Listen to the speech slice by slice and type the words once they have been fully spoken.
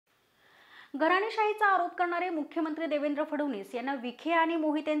घराणेशाहीचा आरोप करणारे मुख्यमंत्री देवेंद्र फडणवीस यांना विखे आणि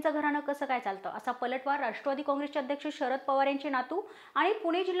मोहितेंचं घराणं कसं काय चालतं असा पलटवार राष्ट्रवादी काँग्रेसचे अध्यक्ष शरद पवार यांचे नातू आणि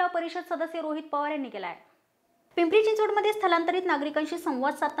पुणे जिल्हा परिषद सदस्य रोहित पवार यांनी केला आहे। पिंपरी चिंचवडमध्ये स्थलांतरित नागरिकांशी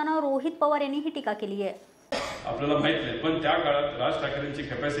संवाद साधताना रोहित पवार यांनी ही टीका केली आहे। आपल्याला माहित नाही, पण त्या काळात राज ठाकरेंची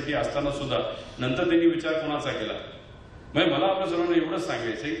कॅपॅसिटी असताना सुद्धा नंतर त्यांनी विचार कोणाचा केला? म्हणजे मला आपल्या सर्वांना एवढंच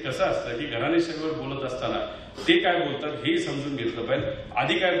सांगायचं की कसं असतं की घराणेशाहीवर बोलत असताना ते काय बोलतात हेही समजून घेतलं पाहिजे,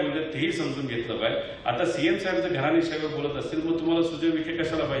 आधी काय बोलतात तेही समजून घेतलं पाहिजे। आता सीएम साहेब जर घराणेशाहीवर बोलत असतील मग तुम्हाला सुजय विखे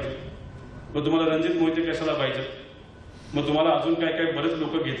कशाला पाहिजे, मग तुम्हाला रणजित मोहिते कशाला पाहिजे, मग तुम्हाला अजून काय काय बरेच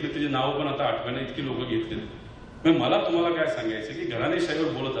लोक घेतले त्याची नावं पण आता आठवण इतकी लोक घेतले। मग मला तुम्हाला काय सांगायचं की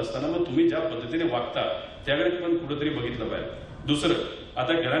घराणेशाहीवर बोलत असताना मग तुम्ही ज्या पद्धतीने वागता त्याकडे पण कुठेतरी बघितलं पाहिजे। दुसरं,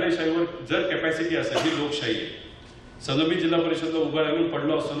 आता घराणेशाहीवर जर कॅपॅसिटी असेल ही लोकशाही आहे, समजा मी जिल्हा परिषदला उभा राहून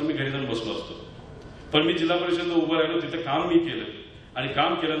पडलो असताना मी घरी जाऊन बसलो असतो, पण मी जिल्हा परिषदला उभा राहिलो तिथे काम मी केलं आणि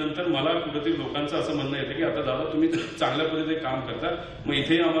काम केल्यानंतर मला कुठेतरी लोकांचं असं म्हणणं येतं की आता दादा तुम्ही चांगल्या पद्धतीने काम करता, मग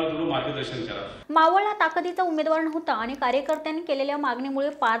इथे आम्हाला थोडं मार्गदर्शन करा। मावळला ताकदीचा उमेदवार नव्हता आणि कार्यकर्त्यांनी केलेल्या मागणीमुळे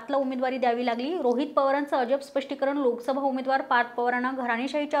पार्थला उमेदवारी द्यावी लागली। रोहित पवारांचं अजब स्पष्टीकरण, लोकसभा उमेदवार पार्थ पवारांना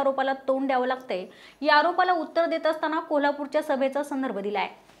घराणेशाहीच्या आरोपाला तोंड द्यावं लागतंय। या आरोपाला उत्तर देत असताना कोल्हापूरच्या सभेचा संदर्भ दिलाय।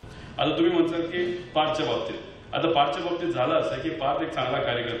 आता तुम्ही म्हणता की पार्थच्या बाबतीत, आता पार्थच्या बाबतीत झालं असं की पार्थ एक चांगला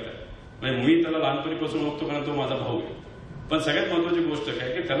कार्यकर्ता आहे, म्हणजे मी त्याला लहानपणीपासून ओळखतो कारण तो माझा भाऊ आहे। पण सगळ्यात महत्वाची गोष्ट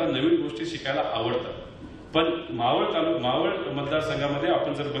काय की त्याला नवीन गोष्टी शिकायला आवडतात। पण मावळ मतदारसंघामध्ये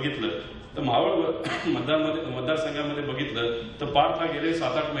आपण जर बघितलं तर मावळ मतदारसंघामध्ये बघितलं तर पार्थ हा गेले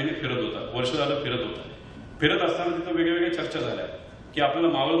 7-8 महिने फिरत होता, वर्ष झालं फिरत होता। फिरत असताना तिथं वेगवेगळ्या चर्चा झाल्या की आपल्याला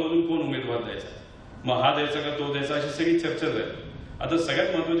मावळमधून कोण उमेदवार द्यायचा, मग हा द्यायचा का तो द्यायचा, अशी सगळी चर्चा झाली। आता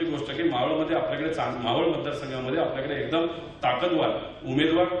सगळ्यात महत्वाची गोष्ट की मावळमध्ये आपल्याकडे मावळ मतदारसंघामध्ये आपल्याकडे एकदम ताकदवार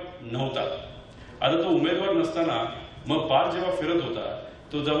उमेदवार नव्हता। आता तो उमेदवार नसताना मग पार्थ जेव्हा फिरत होता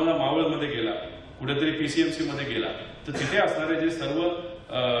तो जेव्हा मावळमध्ये गेला, कुठेतरी पीसीएमसी मध्ये गेला, तर तिथे असणारे जे सर्व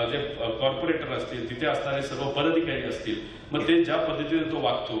जे कॉर्पोरेटर असतील, तिथे असणारे सर्व पदाधिकारी असतील, मग ते ज्या पद्धतीने तो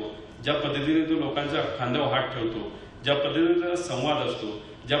वागतो, ज्या पद्धतीने तो लोकांच्या खांद्यावर हात ठेवतो, ज्या पद्धतीने त्याचा संवाद असतो,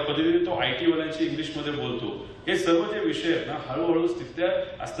 ज्या पद्धतीने तो आयटी वाल्यांशी इंग्लिशमध्ये बोलतो, हे सर्व जे विषय आहेत ना हळूहळू तिथल्या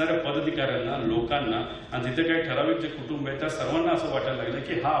असणाऱ्या पदाधिकाऱ्यांना, लोकांना आणि तिथे काही ठराविक जे कुटुंब आहेत त्या सर्वांना असं वाटायला लागलं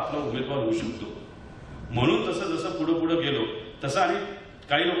की हा आपला उमेदवार होऊ शकतो। म्हणून तसं जसं पुढे गेलो तसं, आणि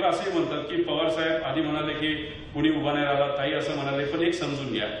काही लोक असंही म्हणतात की पवार साहेब आधी म्हणाले की कुणी उभा नाही राहिला, ताई असं म्हणाले, पण एक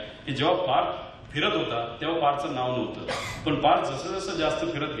समजून घ्या की जेव्हा पार्थ फिरत होता तेव्हा पार्थचं नाव नव्हतं, पण पार्थ जसं जसं जास्त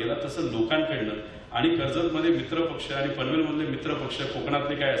फिरत गेला तसं लोकांकडनं आणि कर्जतमध्ये मित्रपक्ष आणि पनवेलमधले मित्रपक्ष,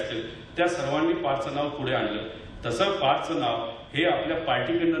 कोकणातले काय असतील त्या सर्वांनी पार्थचं नाव पुढे आणलं। तसं पार्थचं नाव हे आपल्या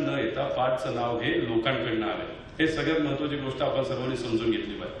पार्टीकडनं न येता पार्थचं नाव हे लोकांकडनं आलं। हे सगळ्यात महत्वाची गोष्ट आपण सर्वांनी समजून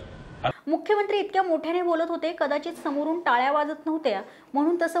घेतली पाहिजे। मुख्यमंत्री इतक्या मोठ्याने बोलत होते, कदाचित समोरून टाळ्या वाजत नव्हत्या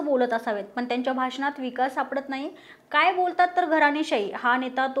म्हणून तसं बोलत असावेत, पण त्यांच्या भाषणात विकास सापडत नाही। काय बोलतात तर घराणेशाही, हा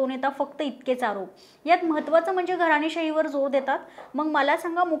नेता तो नेता, फक्त इतकेच आरोप। यात महत्त्वाचं म्हणजे घराणेशाहीवर जोर देतात। मग मला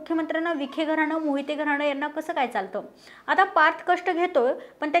सांगा, मुख्यमंत्र्यांना विखे घराणं, मोहिते घराणं यांना कसं काय चालतं? आता पार्थ कष्ट घेतोय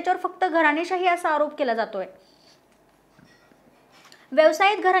पण त्याच्यावर फक्त घराणेशाही असा आरोप केला जातोय।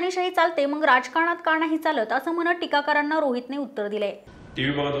 व्यवसायात घराणेशाही चालते, मग राजकारणात का नाही चालत असं म्हणत टीकाकारांना रोहितने उत्तर दिले।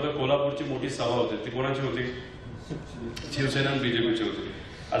 टीव्ही बघत होता, कोल्हापूरची मोठी सभा होती, ती कोणाची होती? शिवसेना आणि बीजेपीची होती।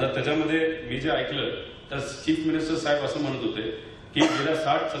 आता त्याच्यामध्ये मी जे ऐकलं तर चीफ मिनिस्टर साहेब असं म्हणत होते की गेल्या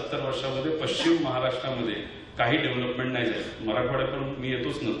 60-70 वर्षामध्ये पश्चिम महाराष्ट्रामध्ये काही डेव्हलपमेंट नाही झाली। मराठवाड्याकडून मी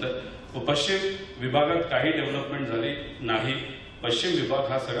येतोच नंतर, पश्चिम विभागात काही डेव्हलपमेंट झाली नाही, पश्चिम विभाग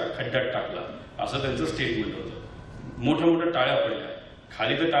हा सगळा खड्ड्यात टाकला, असं त्यांचं स्टेटमेंट होतं। मोठ्या टाळ्या पडल्या,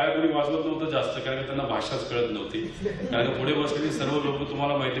 खाली तर टाळ्या कोणी वाजवत नव्हतं जास्त, कारण त्यांना भाषाच कळत नव्हती। कारण पुढे बसलेली सर्व लोक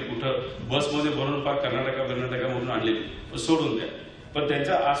तुम्हाला माहिती कुठं बसमध्ये भरून पार कर्नाटकामधून आणलेली, सोडून द्या, पण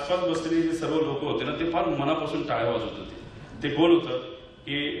त्यांच्या आसपास बसलेली जे सर्व लोक होते ना ते फार मनापासून टाळ्या वाजवत होते। ते कोण होतं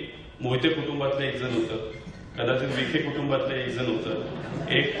की मोहिते कुटुंबातलं एक जण होतं, कदाचित विखे कुटुंबातलं एक जण होतं,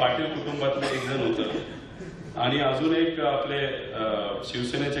 एक पाटील कुटुंबातलं एक जण होतं, आणि अजून एक आपले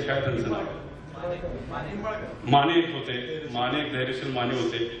शिवसेनेचे काय त्यांचं नाव माने होते, धैर्यशील माने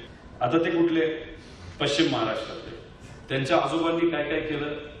होते। आता ते कुठले? पश्चिम महाराष्ट्रातले। त्यांच्या आजोबांनी काय काय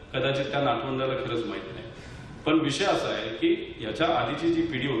केलं कदाचित त्या नातवंडाला खरंच माहित नाही, पण विषय असा आहे की याच्या आधीची जी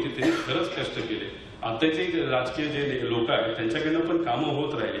पिढी होती त्यांनी खरंच कष्ट केले। आताचे राजकीय जे लोक आहेत त्यांच्याकडनं पण कामं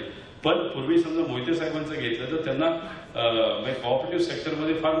होत राहिली, पण पूर्वी समजा मोहिते साहेबांचं घेतलं तर त्यांना कॉपरेटिव्ह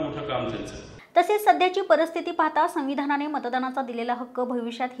सेक्टरमध्ये फार मोठं काम त्यांचं। तसेच सध्याची परिस्थिती पाहता संविधानाने मतदानाचा दिलेला हक्क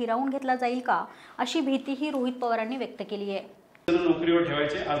भविष्यात हिरावून घेतला जाईल का अशी भीतीही रोहित पवारांनी व्यक्त केली आहे। नोकरीवर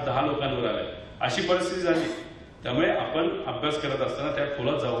ठेवायचे आज 10 लोकांवर आले, अशी परिस्थिती झाली त्यामुळे आपण अभ्यास करत असताना त्या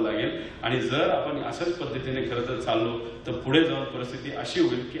खोलात जावं लागेल आणि जर आपण अशाच पद्धतीने खरं तर चाललो तर पुढे जाऊन परिस्थिती अशी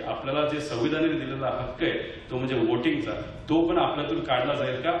होईल की आपल्याला जे संविधानाने दिलेला हक्क आहे तो म्हणजे वोटिंगचा तो पण आपल्यातून काढला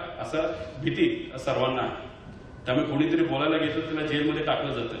जाईल का असं भीती सर्वांना आहे. त्यामुळे कोणीतरी बोलायला गेलं तर त्याला जेलमध्ये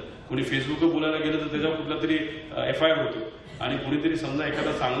टाकलं जातं, कोणी फेसबुकवर बोलायला गेलं तर त्याच्यावर कुठला तरी FIR होतो आणि कुणीतरी समजा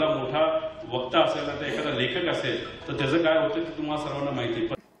एखादा चांगला मोठा वक्ता असेल तर एखादा लेखक असेल तर त्याचं काय होतं की तुम्हाला सर्वांना माहिती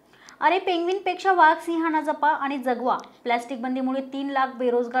आहे. अरे पेंग्विनपेक्षा वाघ सिंहांना जपा आणि जगवा. प्लॅस्टिक बंदीमुळे 3 लाख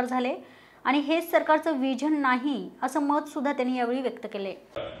बेरोजगार झाले आणि हेच सरकारचं विजन नाही असं मत सुद्धा त्यांनी यावेळी व्यक्त केले.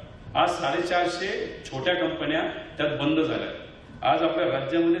 आज 450 छोट्या कंपन्या त्यात बंद झाल्या. आज आपल्या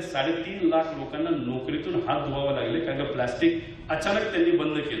राज्यामध्ये 3.5 लाख लोकांना नोकरीतून हात धुवावे लागले कारण का प्लास्टिक अचानक त्यांनी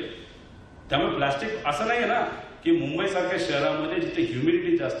बंद केलं. त्यामुळे प्लास्टिक असं नाही ना की मुंबई सारख्या शहरामध्ये जिथे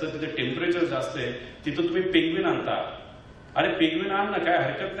ह्युमिडिटी जास्त, तिथे टेम्परेचर जास्त आहे, तिथं तुम्ही पेंग्विन आणता. अरे पेंग्विन आण ना, काय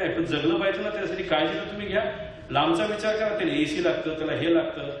हरकत नाही, पण जगलं पाहिजे ना, त्यासाठी काळजी तर तुम्ही घ्या. लांबचा विचार करा, त्याला AC लागतं, त्याला हे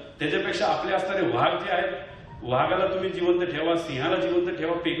लागतं. त्याच्यापेक्षा आपले असणारे वाघ जे आहेत, वाघाला तुम्ही जिवंत ठेवा, सिंहाला जिवंत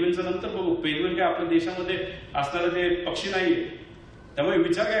ठेवा, पेंग्विनचं नंतर बघू. पेंग्विन काय आपल्या देशामध्ये असणारे ते पक्षी नाहीये. त्यामुळे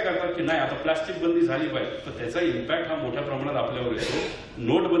विचार काय करतात की नाही आता प्लास्टिक बंदी झाली पाहिजे, तर त्याचा इम्पॅक्ट हा मोठ्या प्रमाणात आपल्यावर येतो.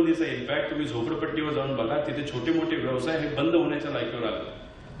 नोटबंदीचा इम्पॅक्ट तुम्ही झोपडपट्टीवर जाऊन बघा, तिथे छोटे मोठे व्यवसाय हे बंद होण्याच्या लायकीवर आले.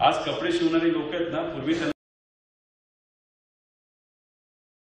 आज कपडे शिवणारे लोक आहेत ना, पूर्वी